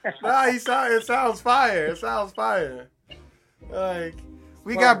Nah, it sounds fire. It sounds fire. Like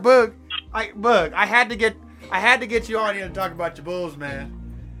we got Boog. Boog, I had to get you on here to talk about your Bulls, man.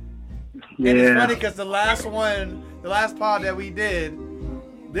 Yeah. And it's funny because the last pod that we did,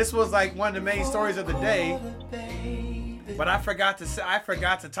 this was like one of the main stories of the day. But I forgot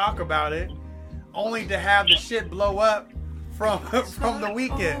to talk about it, only to have the shit blow up from the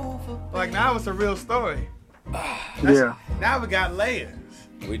weekend. Like now it's a real story. Yeah. Now we got layers.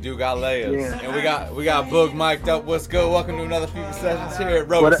 We do got layers. Yeah. And we got Boog mic'd up. What's good? Welcome to another FIFA Sessions here at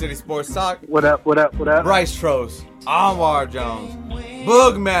Rover City Sports Talk. What up? Bryce Trost, Anwar Jones,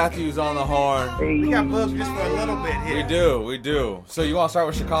 Boog Matthews on the horn. Hey. We got Boog just for a little bit here. We do. So you want to start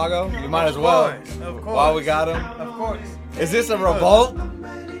with Chicago? You might as well. Of course. While we got him. Of course. Is this a revolt?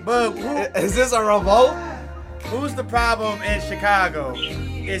 Boog, Is this a revolt? who's the problem in Chicago?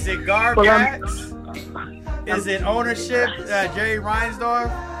 Is it Garbax? Is it ownership, Jerry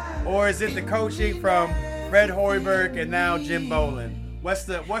Reinsdorf? Or is it the coaching from Fred Hoiberg and now Jim Boylen? What's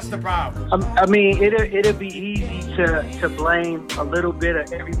the problem? I mean, it'll be easy to blame a little bit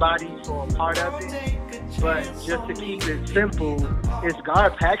of everybody for a part of it, but just to keep it simple, it's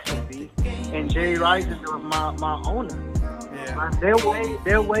Gar Paxton and Jerry Reinsdorf, my owner. Yeah.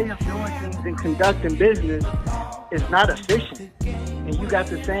 Their way of doing things and conducting business is not efficient, and you got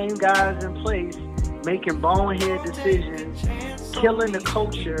the same guys in place making bonehead decisions, killing the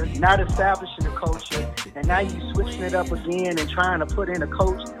culture, not establishing the culture, and now you switching it up again and trying to put in a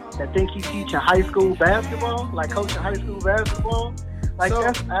coach that think he's teaching high school basketball, like coaching high school basketball. Like, So-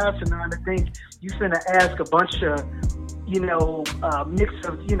 that's asinine to think you finna ask a bunch of, mix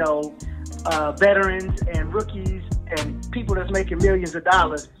of, veterans and rookies and people that's making millions of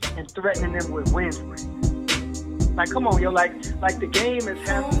dollars and threatening them with wins. Like, come on, yo, like the game is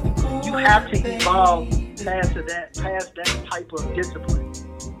you have to evolve past that type of discipline.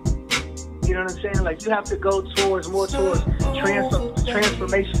 You know what I'm saying? Like, you have to go more towards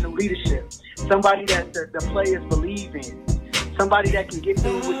transformational leadership. Somebody that the players believe in. Somebody that can get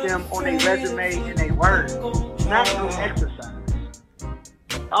through with them on their resume and their words. Not no exercise.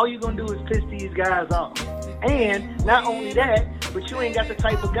 All you're going to do is piss these guys off. And not only that, but you ain't got the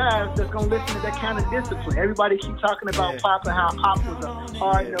type of guys that's going to listen to that kind of discipline. Everybody keep talking about Pop and how Pop was a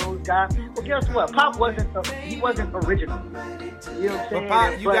hard-nosed guy. Well, guess what? Pop wasn't original. You know what I'm saying? But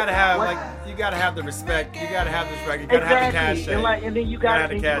Pop, you gotta have the respect. You gotta have the respect. You gotta have the cash. And then you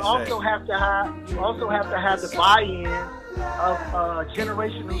also have to have the buy-in of a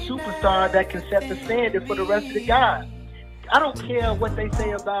generational superstar that can set the standard for the rest of the guys. I don't care what they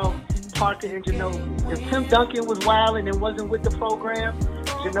say about Parker and Ginobili. If Tim Duncan was wild and wasn't with the program,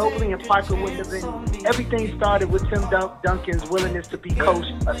 Ginobili and Parker wouldn't have been. Everything started with Tim Duncan's willingness to be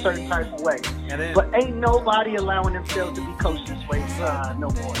coached a certain type of way. But ain't nobody allowing themselves to be coached this way no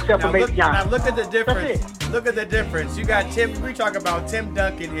more, except for maybe Giannis. Now look at the difference. Look at the difference. You got Tim. We talk about Tim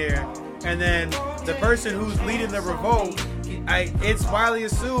Duncan here, and then the person who's leading the revolt. It's widely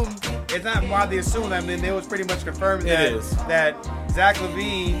assumed. It's not widely assumed. I mean, it was pretty much confirmed that Zach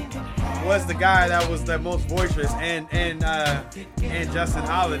LaVine was the guy that was the most boisterous, and Justin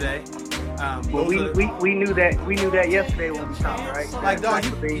Holiday. Well, we knew that yesterday when we talked, right? Like, dog,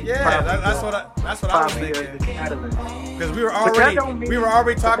 that's what I was thinking. Because we were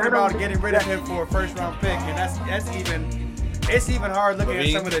already talking about getting rid of him for a first round pick, and it's even hard looking at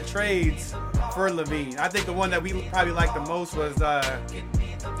some of the trades for LaVine. I think the one that we probably liked the most was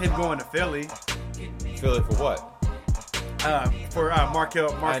him going to Philly. Philly for what? For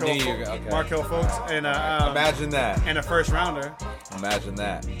Markelle Fultz and imagine that, and a first rounder. Imagine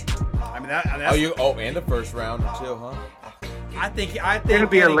that. I mean, that's, and the first rounder too, huh? I think it'll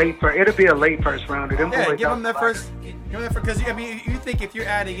be a late first rounder. Give him that first. Because I mean, you think if you're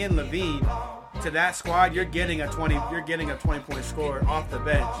adding in LaVine to that squad, you're getting a 20-point scorer off the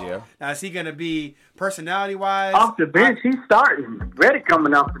bench. Yeah. Now, is he going to be personality wise off the bench? He's starting. Redick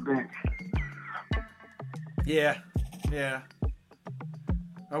coming off the bench. Yeah.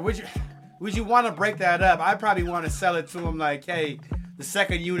 Or would you want to break that up? I probably want to sell it to him like, hey, the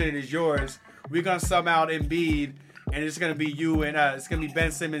second unit is yours. We're gonna sub out Embiid, and it's gonna be you and it's gonna be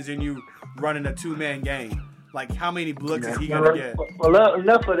Ben Simmons and you running a 2-man game. Like, how many looks is he gonna get? Well,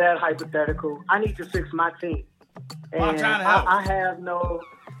 enough of that hypothetical. I need to fix my team. And I'm trying to help. I have no,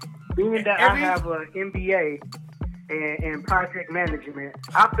 being that I have an MBA and project management,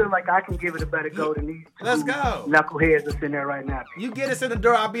 I feel like I can give it a better go than these two knuckleheads that's in there right now. You get us in the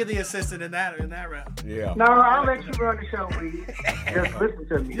door, I'll be the assistant in that round. Yeah. No, I'll let you run the show, please. Just listen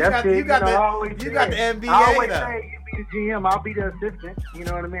to me. That's it. You got the MBA. I always say you be the GM, I'll be the assistant. You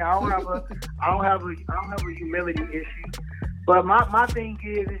know what I mean? I don't have a humility issue. But my thing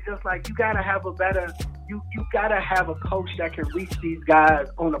is just like you gotta have a better. You gotta have a coach that can reach these guys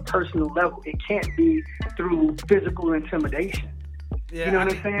on a personal level. It can't be through physical intimidation. Yeah, You know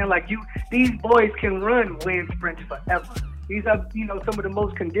what I'm saying? Like these boys can run wind sprints forever. These are, some of the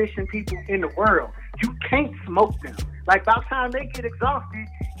most conditioned people in the world. You can't smoke them. Like by the time they get exhausted,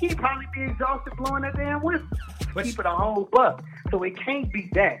 he'd probably be exhausted blowing that damn whistle. Keep it a whole buck. So it can't be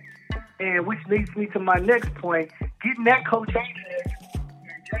that. And which leads me to my next point: getting that coach out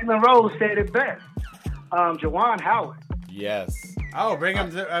there. Jalen Rose said it best. Juwan Howard. Yes. Oh, bring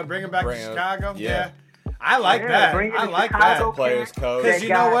him back to Chicago. Yeah. I like that. I like that. Players coach. Because you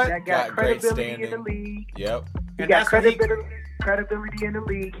know what? That got great credibility standing. in the league. Yep. He got credibility in the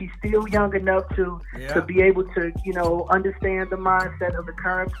league. He's still young enough to be able to, understand the mindset of the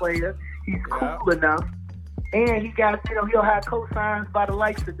current player. He's cool enough. And he got, he'll have co-signs by the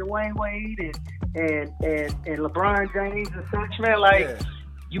likes of Dwayne Wade and LeBron James and such, man. Like,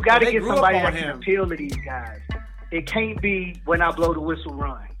 you got to get somebody that can appeal to these guys. It can't be when I blow the whistle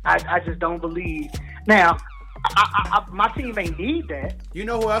run. I just don't believe. Now, my team ain't need that. You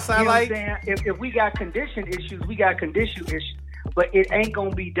know who else I you know like? What I'm saying? If we got condition issues, we got condition issues. But it ain't going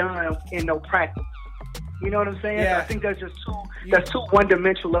to be done in no practice. You know what I'm saying? Yeah. I think that's just too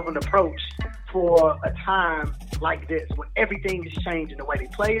one-dimensional of an approach for a time like this, when everything is changing. The way they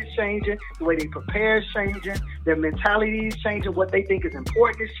play is changing. The way they prepare is changing. Their mentality is changing. What they think is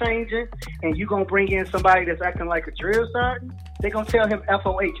important is changing. And you're going to bring in somebody that's acting like a drill sergeant, they're going to tell him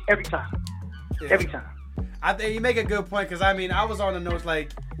FOH every time. Yeah. Every time. I think you make a good point because, I was on the notes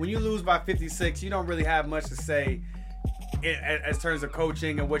like when you lose by 56, you don't really have much to say as terms of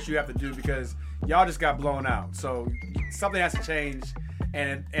coaching and what you have to do because y'all just got blown out. So something has to change.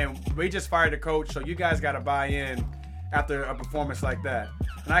 And we just fired the coach, so you guys got to buy in after a performance like that.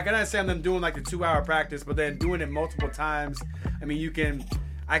 And I can understand them doing like the 2-hour practice, but then doing it multiple times. I mean,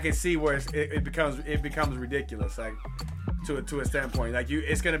 I can see where it becomes ridiculous, like to a standpoint. Like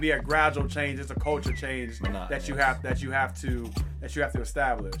it's going to be a gradual change. It's a culture change that you have to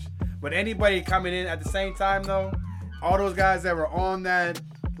establish. But anybody coming in at the same time though, all those guys that were on that,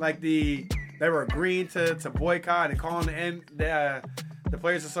 like they were agreeing to boycott and calling the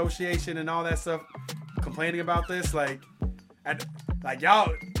Players Association and all that stuff, complaining about this, like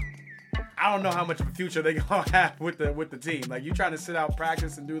y'all, I don't know how much of a future they gonna have with the team. Like you trying to sit out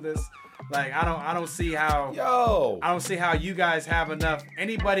practice and do this, like I don't see how. I don't see how you guys have enough.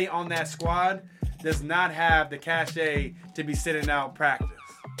 Anybody on that squad does not have the cachet to be sitting out practice.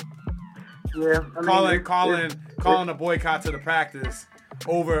 Yeah, calling a boycott to the practice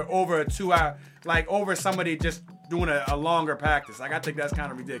over a 2-hour, like over somebody just doing a longer practice. Like I think that's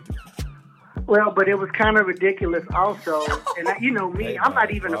kind of ridiculous. Well, but it was kind of ridiculous also. And me, I'm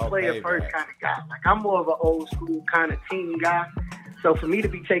not even a player first kind of guy. Like I'm more of an old school kind of team guy. So for me to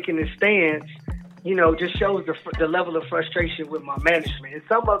be taking this stance, just shows the level of frustration with my management. And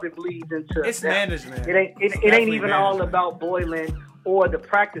some of it bleeds into it's management. It ain't even all about Boylan or the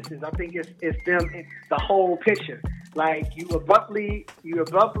practices. I think it's them, the whole picture. Like you abruptly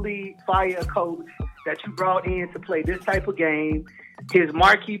fire a coach that you brought in to play this type of game. His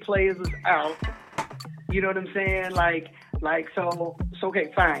marquee players was out. You know what I'm saying? So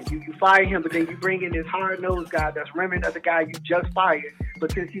okay, fine. You fire him, but then you bring in this hard-nosed guy that's remnant of the guy you just fired.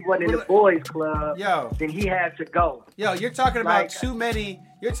 But since he wasn't in the boys' club, then he had to go. You're talking about too many.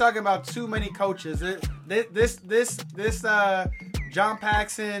 You're talking about too many coaches. This John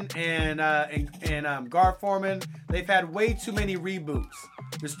Paxson and Gar Forman, they've had way too many reboots.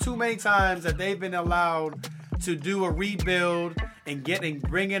 There's too many times that they've been allowed to do a rebuild and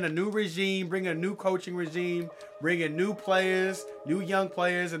bring in a new regime, bring in a new coaching regime, bring in new players, new young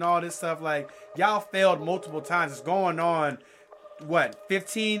players, and all this stuff. Like y'all failed multiple times. It's going on. What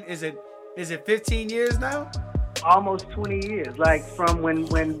 15? Is it 15 years now? Almost 20 years. Like from when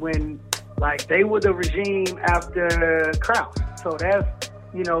like they were the regime after Krause. So that's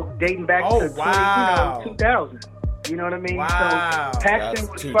dating back to 2000. You know what I mean? Wow. So Paxson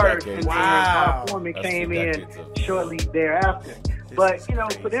was first, and then Gar Forman came in shortly thereafter. But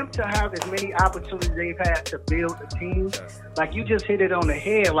for them to have as many opportunities they've had to build a team, like you just hit it on the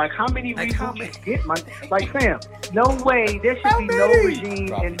head. Like how many reboots you get, man? Like Sam, no way there should be no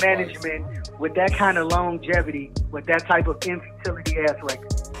regime in management with that kind of longevity, with that type of infertility ass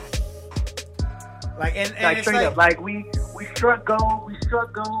record. And straight up, like we struck gold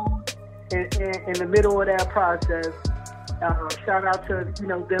in the middle of that process. Shout out to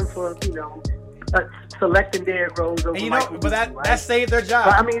them for selecting Derrick Rose over Michael but Beasley, that saved their job.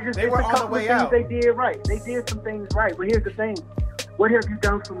 But, I mean, they were a on couple the way of things out. they did right. They did some things right. But here's the thing: what have you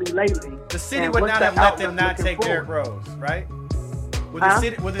done for me lately? The city And would what's not the have let them outlook not looking take Derrick forward? Rose, right? Would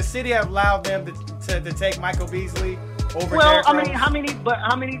the city have allowed them to take Michael Beasley over Well, Derrick I mean, Rose?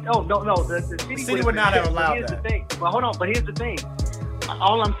 how many? Oh no, the city would not have allowed here's that. The thing. Well, hold on, but here's the thing.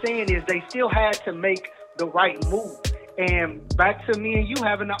 All I'm saying is they still had to make the right move. And back to me and you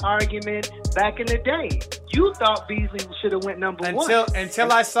having an argument back in the day. You thought Beasley should have went number one.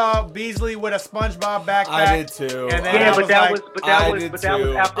 Until I saw Beasley with a SpongeBob backpack. I did too. And then Yeah, I but that was after I they. mean, but you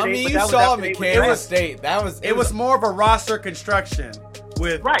that was saw after they Michaela drafted. State. It was more of a roster construction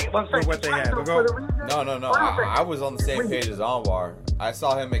with what they had. So But for go- the reason- No. Hold on a second. I was on the same page as Anwar. I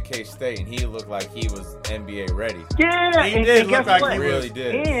saw him at K-State, and he looked like he was NBA ready. Yeah, He and did guess look like what? he really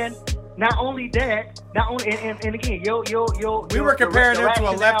did. And not only that, and again, We were comparing him to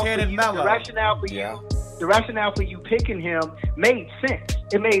a left-handed Melo. The rationale for Yeah. you, the rationale for you picking him made sense.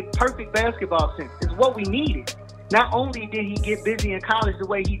 It made perfect basketball sense. It's what we needed. Not only did he get busy in college the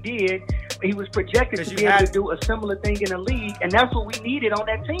way he did, he was projected 'Cause to you be able had- to do a similar thing in the league, and that's what we needed on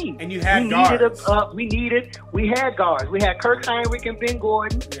that team. And you had we guards. We had guards. We had Kirk Heinrich and Ben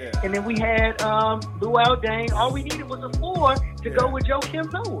Gordon, Yeah. and then we had Luol Deng. All we needed was a 4 to go with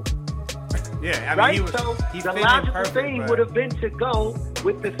Joakim Noah. Yeah, I mean, Right? he So fit the in logical perfect, thing but- would have been to go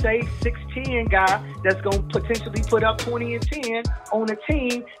with the safe 6'10" guy that's going to potentially put up 20 and 10 on a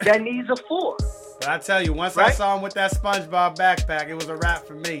team that needs a 4. But I tell you, once I Right? saw him with that SpongeBob backpack, it was a wrap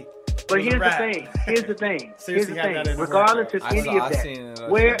for me. But It was a here's the wrap. thing. Here's the thing. Seriously had that in the Regardless of workout. any of I that, seen it.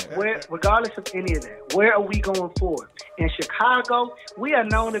 where, regardless of any of that, where are we going forward? In Chicago, we are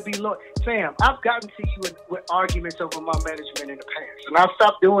known to be low. Fam, I've gotten to you with arguments over my management in the past, and I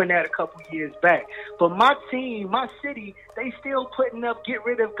stopped doing that a couple years back. But my team, my city, they still putting up get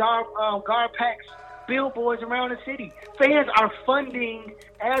rid of guard packs, billboards around the city. Fans are funding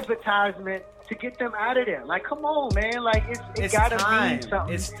advertisement to get them out of there. Like, come on, man. Like, it's gotta time. mean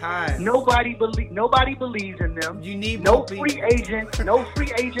something. It's time. Nobody believes in them. You need no more people. free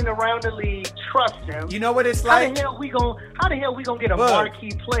agent around the league trusts them. You know what it's How like? the hell we gonna get a Bug.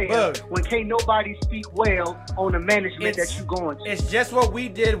 marquee player Bug. when can't nobody speak well on the management It's- that you going to? It's just what we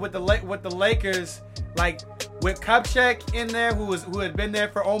did with the Lakers, like with Kupchak in there, who had been there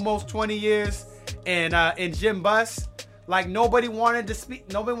for almost 20 years, and Jim Buss. Like, nobody wanted to speak.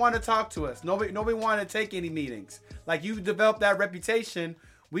 Nobody wanted to talk to us. Nobody wanted to take any meetings. Like, you developed that reputation.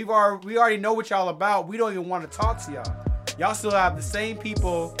 We already know what y'all about. We don't even want to talk to y'all. Y'all still have the same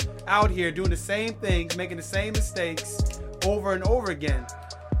people out here doing the same things, making the same mistakes over and over again.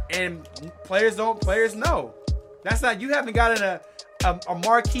 And players know. That's not. You haven't gotten a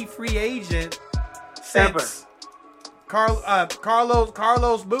marquee free agent since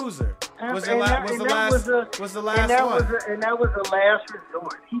Carlos Boozer. Was the last one. And that was the last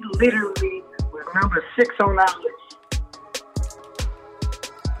resort. He literally was number 6 on our list.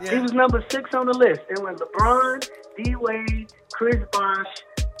 Yeah. He was number 6 on the list. It was LeBron, D. Wade, Chris Bosh,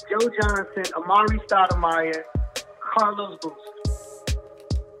 Joe Johnson, Amari Stoudemire, Carlos Boozer.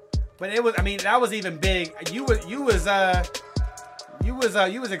 But it was. I mean, that was even big. You was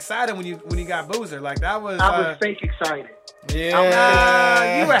excited when you got Boozer. Like, that was. I was fake excited.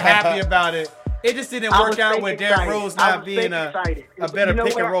 Yeah. You were happy about it. It just didn't work out with Derrick Rose not being a better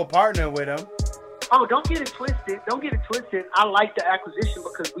pick and roll partner with him. Oh, don't get it twisted. I like the acquisition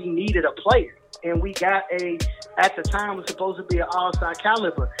because we needed a player. And we got at the time, was supposed to be an all-star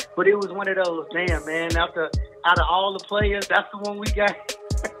caliber. But it was one of those, damn, man, out of all the players, that's the one we got.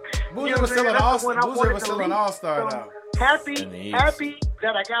 Boozer was still an all-star, though. Happy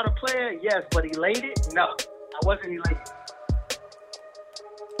that I got a player, yes, but elated? No, I wasn't elated.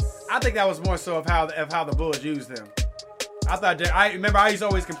 I think that was more so of how the Bulls used him. I remember I used to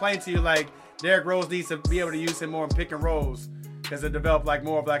always complain to you, like, Derrick Rose needs to be able to use him more in pick and rolls because it developed like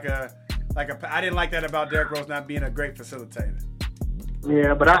more of like a. I didn't like that about Derrick Rose not being a great facilitator.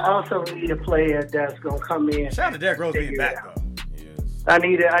 Yeah, but I also need a player that's gonna come in. Shout out to Derrick Rose being back though. Yes. I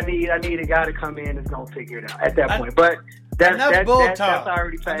need a guy to come in that's gonna figure it out at that point. But that's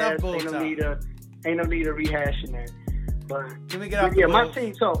already passed. Ain't no need of rehashing that. But can we get off yeah, the my Bulls?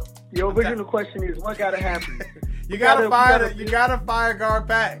 team. So your original question is, what gotta happen? You gotta fire guard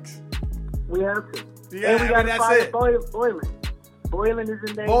packs. We have to. Yeah, and we gotta that's fire it. Boylan. Boylan is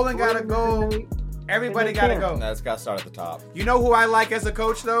in there. Boylan gotta go. Everybody gotta go. That's got to start at the top. You know who I like as a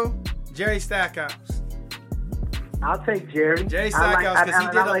coach though? Jerry Stackhouse. I'll take Jerry. Jerry Stackhouse, because he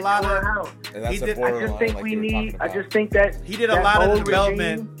did a lot of. And that's He a did- borderline, I just think like we you were need. talking I about. just think that He did a that lot of the whole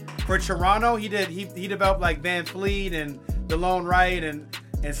development regime- for Toronto. He developed like Van Fleet and DeLone Wright and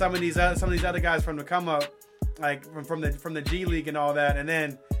some of these other guys from the come up, like from the G League and all that. And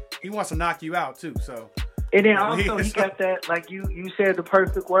then he wants to knock you out too. So. And then also he got that, like you said the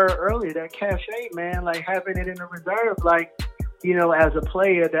perfect word earlier, that cachet, man, like having it in the reserve. Like, as a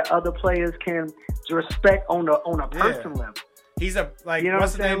player that other players can respect on a personal level. He's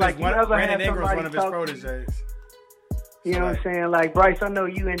what's his name? Like, Brandon Ingram's one of his proteges. You know what I'm saying? Like, Bryce, I know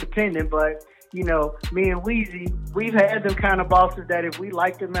you independent, but, me and Weezy, we've had them kind of bosses that if we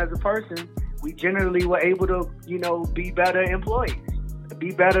liked them as a person, we generally were able to, be better employees,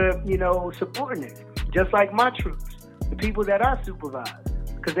 be better, subordinates. Just like my troops, the people that I supervise,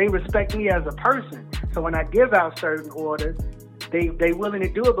 because they respect me as a person. So when I give out certain orders, they willing to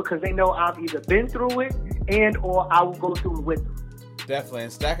do it because they know I've either been through it or I will go through it with them. Definitely,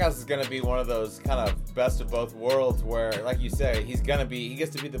 and Stackhouse is going to be one of those kind of best of both worlds where, like you say, he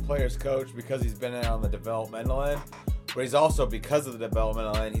gets to be the player's coach because he's been on the developmental end, but he's also, because of the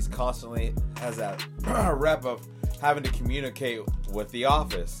developmental end, he's constantly has that rep of having to communicate with the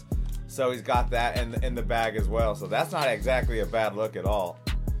office. So he's got that in the bag as well. So that's not exactly a bad look at all.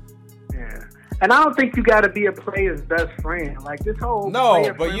 Yeah. And I don't think you got to be a player's best friend. Like, this whole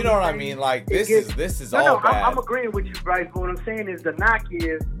but you know what I mean. Like, this is all bad. I'm agreeing with you, Bryce. But what I'm saying is the knock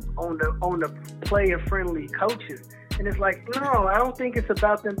is on the player friendly coaches, and it's like, no, I don't think it's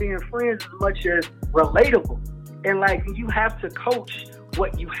about them being friends as much as relatable. And like, you have to coach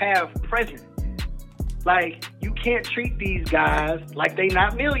what you have present. Like, you can't treat these guys like they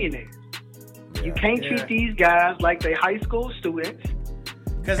not millionaires. Yeah, you can't treat these guys like they high school students.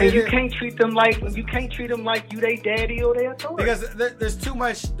 And you can't treat them like you they daddy or they authority. Because there's too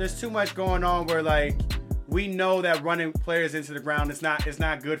much going on where, like, we know that running players into the ground is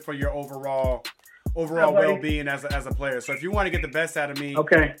not good for your overall well-being as a player. So if you want to get the best out of me,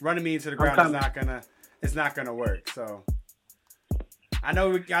 running me into the ground is not gonna work. So I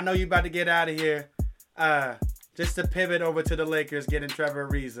know you about to get out of here. Just to pivot over to the Lakers, getting Trevor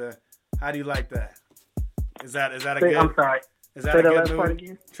Ariza. How do you like that? Is that a good? I'm sorry. Is that a good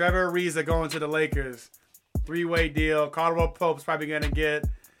move? Trevor Ariza going to the Lakers. 3-way deal. Caldwell Pope's probably going to be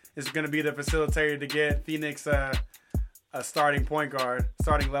the facilitator to get Phoenix a starting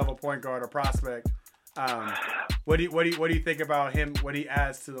level point guard or prospect. What do you think about him? What he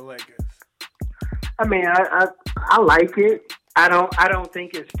adds to the Lakers? I mean, I like it. I don't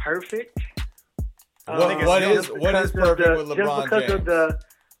think it's perfect. What is perfect with LeBron James? Just because James? of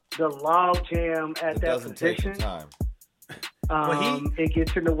the log jam at that position. Time. It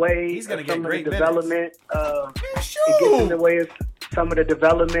gets in the way of some of the development. It gets in the way of some of the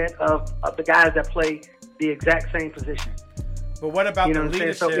development of the guys that play the exact same position. But what about the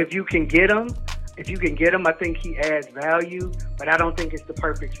leadership? So if you can get him, I think he adds value. But I don't think it's the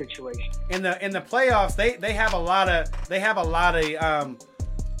perfect situation. In the playoffs, they have a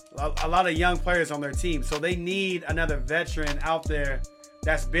lot of young players on their team, so they need another veteran out there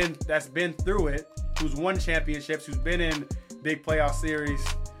that's been through it, who's won championships, who's been in big playoff series,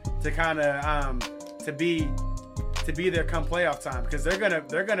 to kind of to be there come playoff time, because they're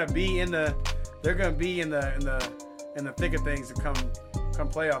gonna be in the thick of things to come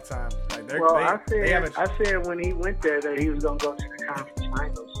playoff time. Like I said when he went there that he was gonna go to the conference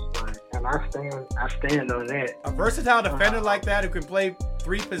finals, and I stand on that. A versatile defender like that who can play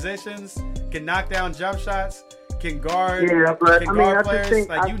 3 positions, can knock down jump shots, can guard, players.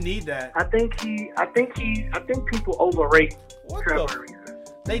 You need that. I think people overrate Trevor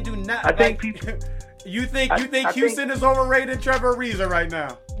Ariza. They do not. I think people. You think Houston is overrated Trevor Ariza right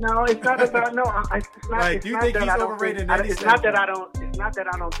now? No, it's not about It's not. Like, you think he's overrated? It's not that I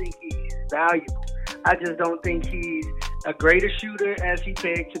don't think he's valuable. I just don't think he's a greater shooter as he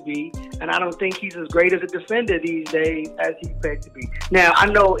pegged to be, and I don't think he's as great as a defender these days as he pegged to be. Now, I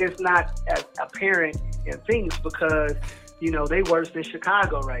know it's not as apparent in Phoenix because they worse than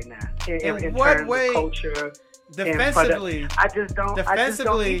Chicago right now in what terms way? Of culture. Defensively, I just don't.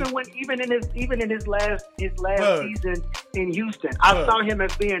 Even in his last season in Houston, I saw him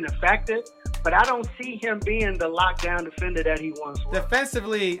as being effective, but I don't see him being the lockdown defender that he once was.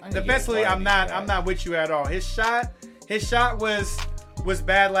 Defensively, I'm not with you at all. His shot was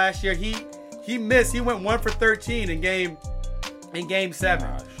bad last year. He missed. He went 1 for 13 in game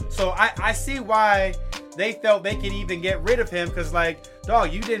 7. So I see why they felt they could even get rid of him, because, like,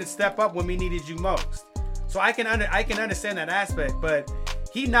 dog, you didn't step up when we needed you most. So I can understand that aspect, but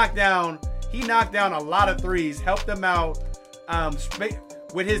he knocked down a lot of threes, helped them out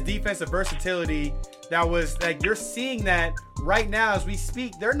with his defensive versatility. That was like, you're seeing that right now as we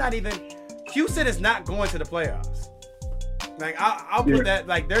speak. Houston is not going to the playoffs. Like, I'll put that,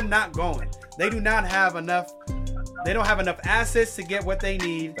 like, they're not going. They do not have enough. They don't have enough assets to get what they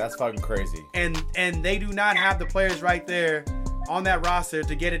need. That's fucking crazy. And they do not have the players right there on that roster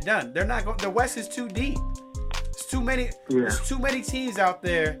to get it done. They're not going. The West is too deep. It's too many. Yeah. There's too many teams out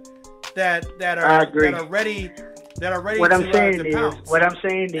there that are ready that are ready What I'm to saying pounce. What I'm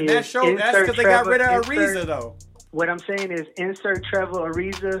saying And is, that's because they got rid of Ariza, though. What I'm saying is, insert Trevor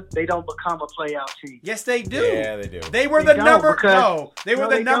Ariza, they don't become a playoff team. Yes, they do. Yeah, they do. They were They the don't, number. because- No, they were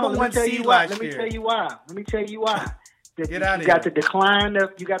the they number don't. one seed last Let me year. tell you why. Let me tell you why. Get out of you got here. the decline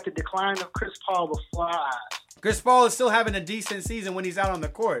of Chris Paul before our eyes. Chris Paul is still having a decent season when he's out on the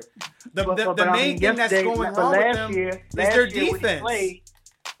court. The I main mean, thing that's yesterday- going but wrong with last them year- is last their year when he defense. played-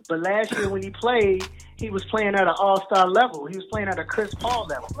 But last year when he played, he was playing at an all-star level. He was playing at a Chris Paul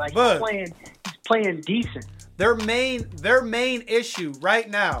level. Like But- he's playing decent. Their main issue right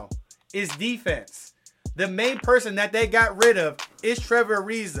now is defense. The main person that they got rid of is Trevor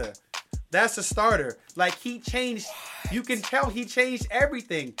Ariza. That's the starter. Like, he changed. You can tell he changed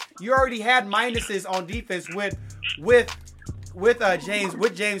everything. You already had minuses on defense with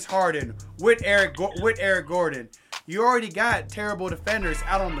James Harden, with Eric Gordon. You already got terrible defenders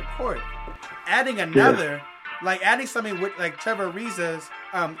out on the court. Adding adding something with like Trevor Ariza's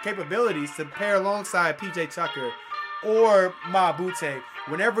capabilities to pair alongside PJ Tucker or Ma Bute.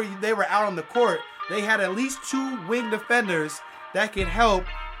 Whenever they were out on the court, they had at least two wing defenders that could help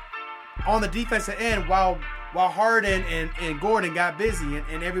on the defensive end while Harden and Gordon got busy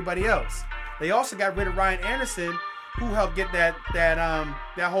and everybody else. They also got rid of Ryan Anderson, who helped get that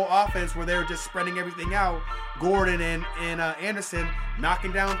whole offense where they were just spreading everything out. Gordon and Anderson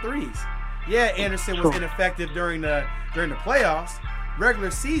knocking down threes. Yeah, Anderson was ineffective during the playoffs.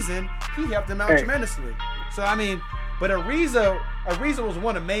 Regular season, he helped them out tremendously. So I mean, but Ariza was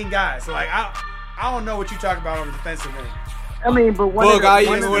one of the main guys. So like I don't know what you talk about on the defensive end. I mean, but Look, I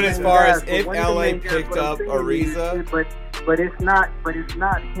even went as far as if LA picked up Ariza, but it's not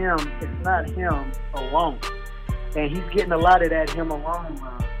him. It's not him alone, and he's getting a lot of that him alone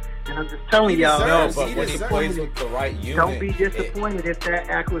love. And I'm just telling y'all, no, but when he plays with the right unit, don't be disappointed if that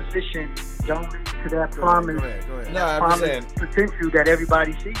acquisition don't lead to that promise. Go ahead. No, I'm saying potential that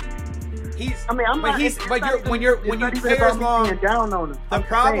everybody sees. When you pair along, down on him. The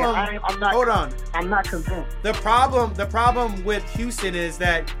problem. Hold on. I'm not convinced. The problem with Houston is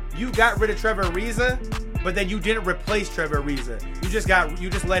that you got rid of Trevor Ariza, but then you didn't replace Trevor Ariza. You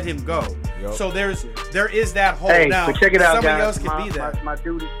just let him go. Yep. So there is that hole. Hey, now but check it out, somebody guys. else can be that. My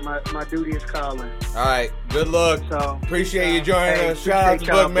duty is calling. all right, good luck. So Appreciate you joining us. Shout out to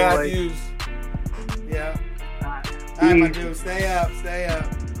y'all, Buck Matthews. Yeah. All right, my dude. Stay up.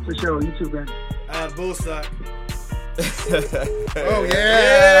 For sure. You too, man. Bull suck. Oh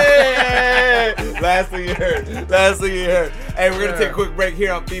yeah. Last thing you heard. Hey, we're gonna take a quick break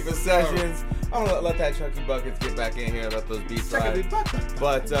here on FIFA Sessions. I'm gonna let that Chucky Buckets get back in here and let those beats ride.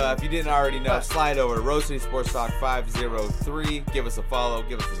 But if you didn't already know, slide over to Rose City Sports Talk 503. Give us a follow.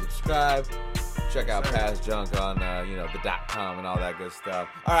 Give us a subscribe. Check out past junk on the .com and all that good stuff.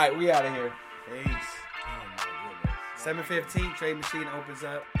 All right, we out of here. Peace. 7:15. Trade machine opens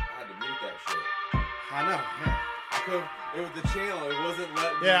up. I had to mute that shit. I know. Yeah. It was the channel. It wasn't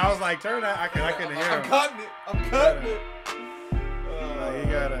letting me. Yeah, I was like, turn that. I couldn't hear him. I'm cutting it.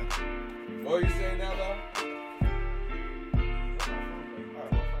 You gotta. What are you saying now?